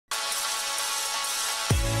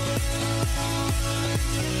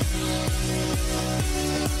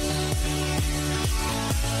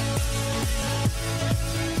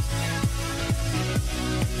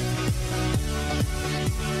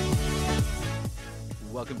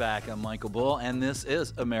Welcome back. I'm Michael Bull, and this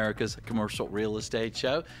is America's Commercial Real Estate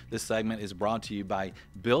Show. This segment is brought to you by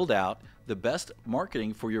Build Out, the best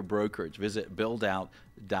marketing for your brokerage. Visit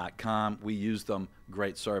buildout.com. We use them.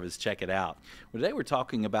 Great service. Check it out. Well, today we're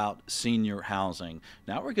talking about senior housing.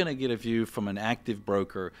 Now we're going to get a view from an active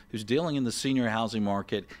broker who's dealing in the senior housing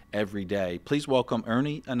market every day. Please welcome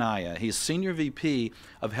Ernie Anaya. He's Senior VP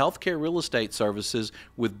of Healthcare Real Estate Services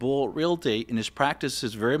with Bull Realty, and his practice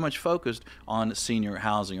is very much focused on senior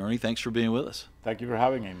housing. Ernie, thanks for being with us. Thank you for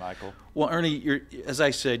having me, Michael. Well, Ernie, as I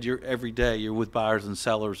said, you're every day you're with buyers and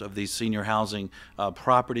sellers of these senior housing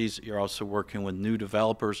properties. You're also working with new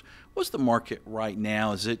developers. What's the market right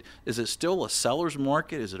now? Is it still a seller's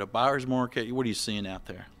market? Is it a buyer's market? What are you seeing out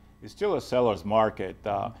there? It's still a seller's market.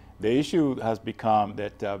 The issue has become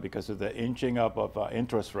that because of the inching up of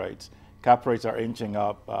interest rates, cap rates are inching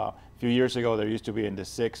up. A few years ago, they used to be in the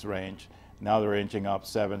 6 range. Now they're inching up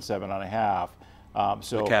 7, 7.5.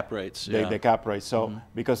 So the cap rates. Yeah. The cap rates. So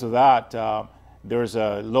because of that, there's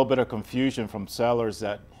a little bit of confusion from sellers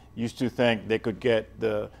that used to think they could get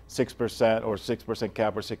the 6% or 6%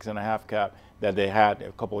 cap or 6.5 cap that they had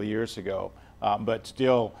a couple of years ago. But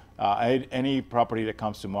still, any property that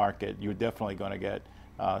comes to market, you're definitely going to get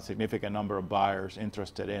a significant number of buyers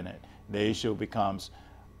interested in it. The issue becomes,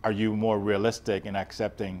 are you more realistic in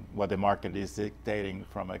accepting what the market is dictating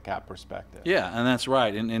from a cap perspective? Yeah, and that's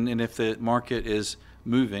right. And if the market is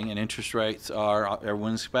moving and interest rates are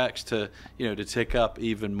everyone expects to tick up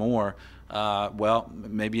even more, well,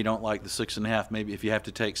 maybe you don't like the 6.5. Maybe if you have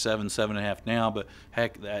to take 7, 7.5 now, but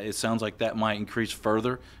heck, it sounds like that might increase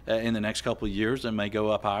further in the next couple of years and may go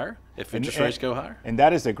up higher if interest rates go higher. And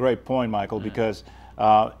that is a great point, Michael, because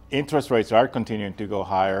interest rates are continuing to go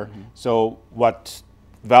higher. So what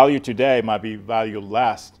value today might be value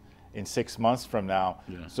less in 6 months from now.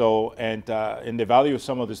 Yeah. So, and the value of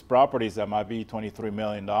some of these properties that might be $23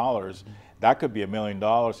 million, that could be $1 million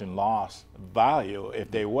in lost value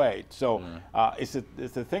if they wait. So it's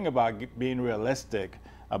the thing about being realistic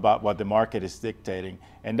about what the market is dictating.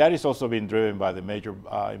 And that is also being driven by the major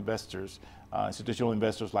investors, institutional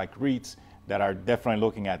investors like REITs, that are definitely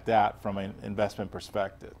looking at that from an investment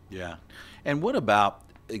perspective. Yeah. And what about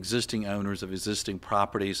existing owners of existing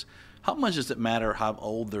properties? How much does it matter how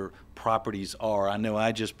old their properties are? I know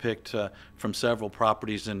I just picked from several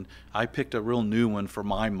properties, and I picked a real new one for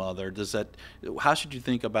my mother. How should you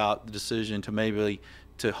think about the decision to maybe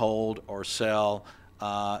to hold or sell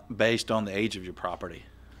based on the age of your property?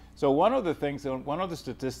 So one of the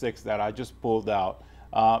statistics that I just pulled out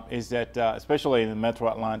is that, especially in Metro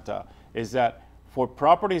Atlanta, is that for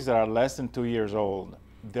properties that are less than 2 years old,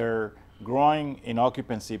 they're growing in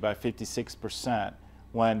occupancy by 56%,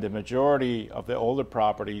 when the majority of the older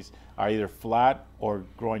properties are either flat or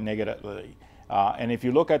growing negatively. And if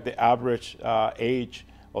you look at the average age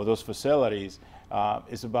of those facilities,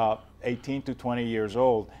 it's about 18 to 20 years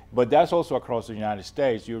old, but that's also across the United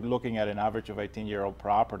States. You're looking at an average of 18-year-old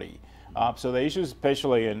property. So the issue,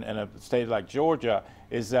 especially in a state like Georgia,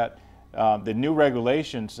 is that the new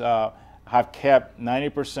regulations have kept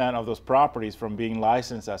 90% of those properties from being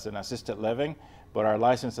licensed as an assisted living, but are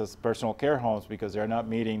licensed as personal care homes because they're not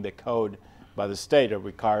meeting the code by the state. It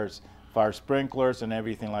requires fire sprinklers and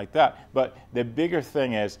everything like that. But the bigger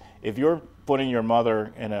thing is, if you're putting your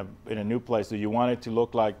mother in a new place, do you want it to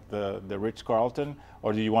look like the Ritz-Carlton,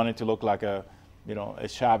 or do you want it to look like a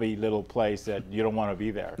shabby little place that you don't want to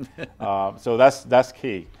be there? So that's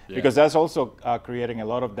key, because that's also creating a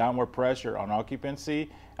lot of downward pressure on occupancy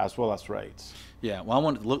as well as rates. Yeah, well, I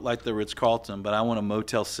want it to look like the Ritz-Carlton, but I want a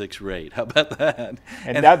Motel 6 rate. How about that?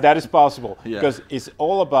 And that is possible, because it's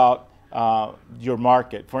all about your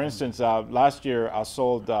market. For instance, last year I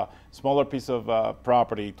sold a smaller piece of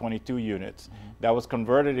property, 22 units, that was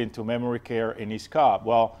converted into memory care in East Cobb.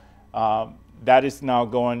 Well, that is now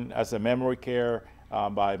going as a memory care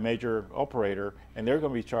by a major operator, and they're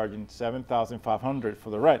going to be charging $7,500 for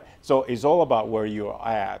the rent. So it's all about where you're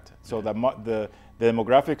at. So the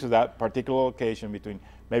demographics of that particular location, between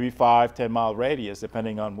maybe 5-10 mile radius,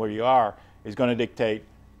 depending on where you are, is going to dictate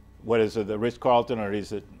what is it, the Ritz-Carlton, or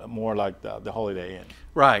is it more like the Holiday Inn?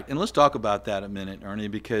 Right, and let's talk about that a minute, Ernie,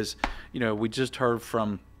 because we just heard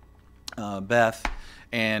from Beth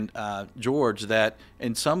and George that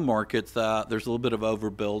in some markets there's a little bit of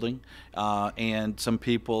overbuilding, and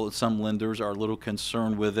some lenders are a little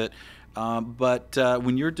concerned with it. But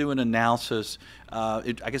when you're doing analysis, I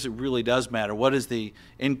guess it really does matter. What is the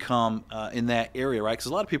income in that area, right? Because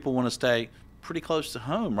a lot of people want to stay pretty close to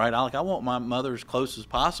home, right? I want my mother as close as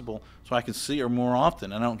possible so I can see her more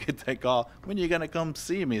often. I don't get that call, when are you going to come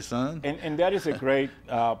see me, son? And that is a great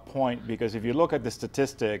point, because if you look at the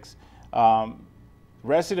statistics,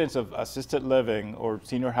 residents of assisted living or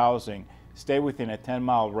senior housing stay within a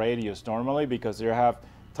 10-mile radius normally, because they have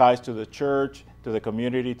ties to the church, to the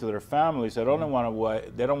community, to their families. They don't want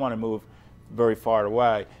to move very far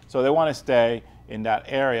away, so they want to stay in that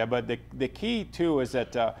area. But the key too is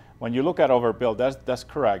that when you look at overbuild, that's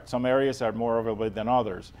correct. Some areas are more overbuilt than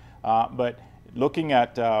others, but looking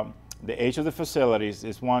at the age of the facilities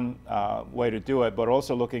is one way to do it, but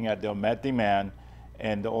also looking at the met demand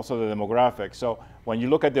and also the demographics. So when you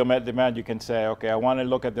look at the met demand, you can say, okay, I want to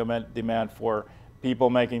look at the met demand for people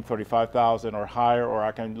making $35,000 or higher, or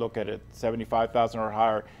I can look at it $75,000 or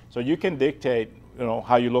higher. So you can dictate,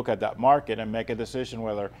 how you look at that market and make a decision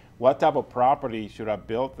whether what type of property should I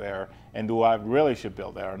build there, and do I really should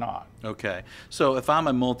build there or not. Okay, so if I'm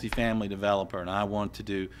a multifamily developer and I want to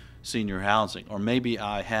do senior housing, or maybe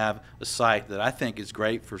I have a site that I think is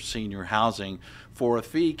great for senior housing, for a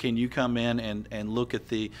fee, can you come in and look at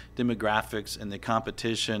the demographics and the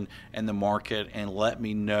competition and the market and let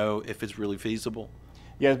me know if it's really feasible?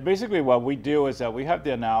 Yes, basically what we do is that we have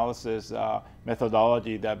the analysis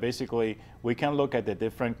methodology that basically we can look at the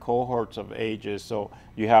different cohorts of ages. So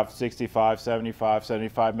you have 65,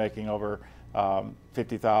 75 making over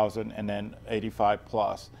 50,000, and then 85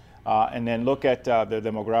 plus. And then look at the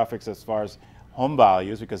demographics as far as home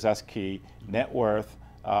values, because that's key, net worth,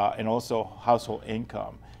 and also household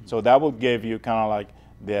income. So that will give you kind of like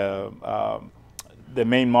the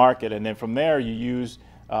main market, and then from there you use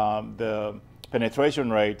the penetration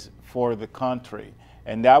rates for the country,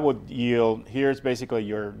 and that would yield, here's basically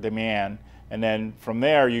your demand, and then from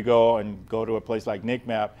there you go to a place like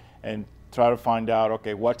NICMAP and try to find out,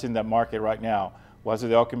 okay, what's in that market right now? What's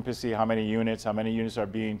the occupancy, how many units are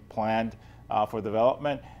being planned for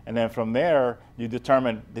development, and then from there you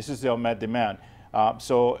determine this is the unmet demand.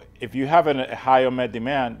 So if you have a high unmet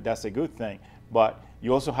demand, that's a good thing, but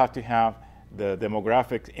you also have to have the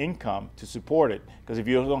demographic income to support it, because if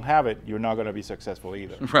you don't have it, you're not going to be successful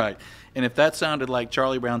either. Right. And if that sounded like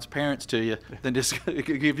Charlie Brown's parents to you, then just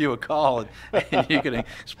give you a call and you can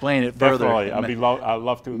explain it further. Definitely. I'd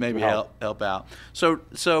love to maybe help out. So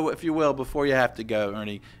if you will, before you have to go,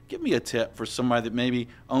 Ernie, give me a tip for somebody that maybe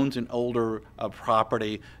owns an older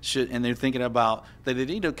property and they're thinking about that they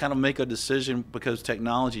need to kind of make a decision because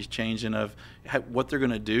technology is changing of what they're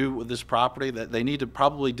going to do with this property, that they need to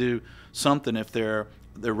probably do something if their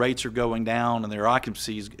rates are going down and their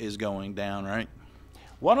occupancy is going down, right?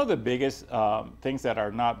 One of the biggest things that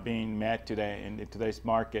are not being met today in today's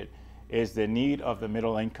market is the need of the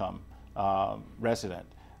middle income resident.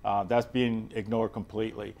 That's being ignored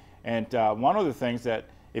completely. And one of the things that,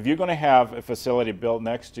 if you're going to have a facility built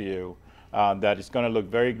next to you that is going to look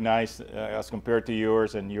very nice as compared to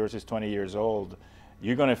yours, and yours is 20 years old,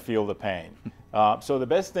 you're going to feel the pain. So the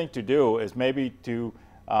best thing to do is maybe to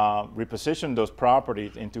reposition those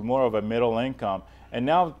properties into more of a middle income, and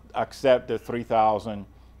now accept the $3,000,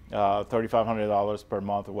 $3,500 per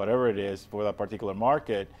month, or whatever it is for that particular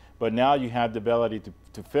market. But now you have the ability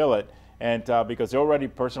to fill it, and because they're already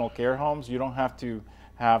personal care homes, you don't have to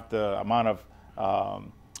have the amount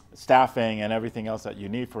of staffing and everything else that you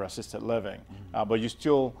need for assisted living. But you're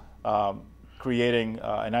still creating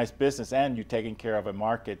a nice business, and you're taking care of a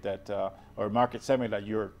market that or a market segment that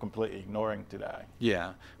you're completely ignoring today.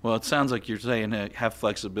 Yeah. Well, it sounds like you're saying have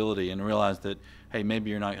flexibility and realize that, hey, maybe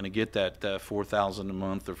you're not going to get that $4,000 a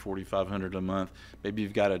month or $4,500 a month. Maybe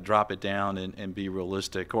you've got to drop it down and be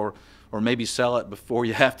realistic, or maybe sell it before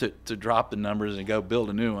you have to drop the numbers and go build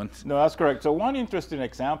a new one. No, that's correct. So one interesting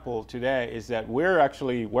example today is that we're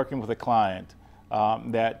actually working with a client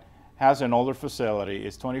that has an older facility.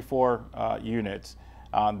 It's 24 units.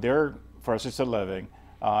 They're for assisted living,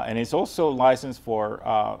 and it's also licensed for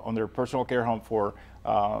under personal care home for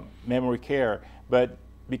memory care. But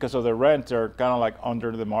because of the rent, they're kind of like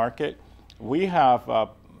under the market. We have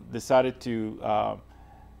decided to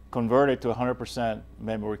convert it to 100%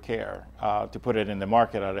 memory care to put it in the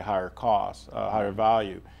market at a higher cost, higher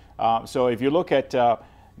value. So if you look at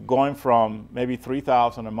going from maybe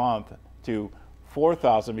 $3,000 a month to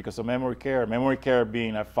 $4,000 because of memory care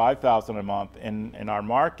being at $5,000 a month in our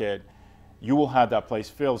market, you will have that place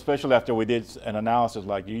filled, especially after we did an analysis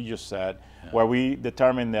like you just said, where we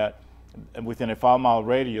determined that within a 5-mile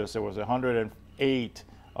radius there was 108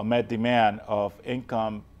 met demand of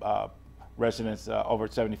income residents over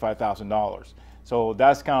 $75,000. So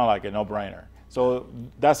that's kind of like a no-brainer. So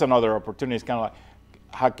that's another opportunity. It's kind of like,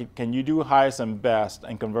 how can you do highest and best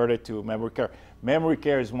and convert it to memory care? Memory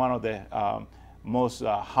care is one of the most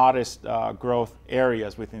hottest growth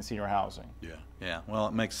areas within senior housing. Yeah. Yeah, well,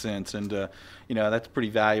 it makes sense, and you know, that's pretty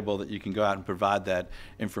valuable that you can go out and provide that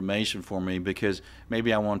information for me, because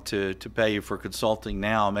maybe I want to pay you for consulting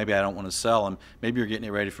now, maybe I don't want to sell them, maybe you're getting it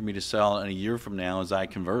ready for me to sell in a year from now as I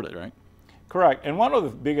convert it, right? Correct, and one of the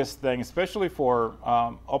biggest things, especially for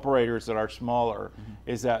operators that are smaller,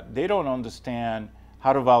 is that they don't understand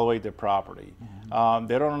how to evaluate their property.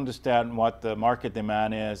 They don't understand what the market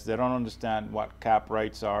demand is. They don't understand what cap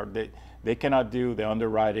rates are. They cannot do the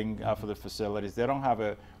underwriting for the facilities. They don't have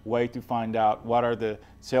a way to find out what are the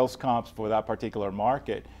sales comps for that particular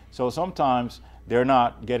market. So sometimes they're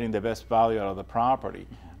not getting the best value out of the property.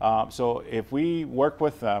 So if we work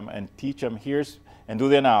with them and teach them and do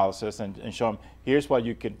the analysis and show them here's what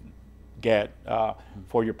you could get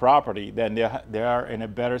for your property, then they are in a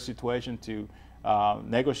better situation to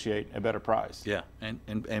negotiate a better price. Yeah,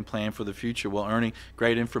 and plan for the future. Well, Ernie,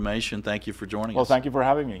 great information. Thank you for joining us. Well, thank you for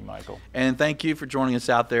having me, Michael. And thank you for joining us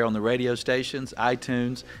out there on the radio stations,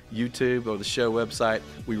 iTunes, YouTube, or the show website.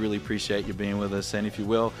 We really appreciate you being with us. And if you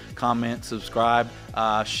will, comment, subscribe,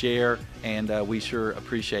 share, and we sure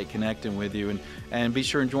appreciate connecting with you. And be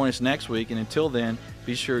sure and join us next week. And until then,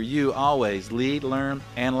 be sure you always lead, learn,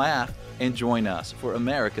 and laugh, and join us for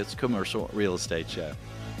America's Commercial Real Estate Show.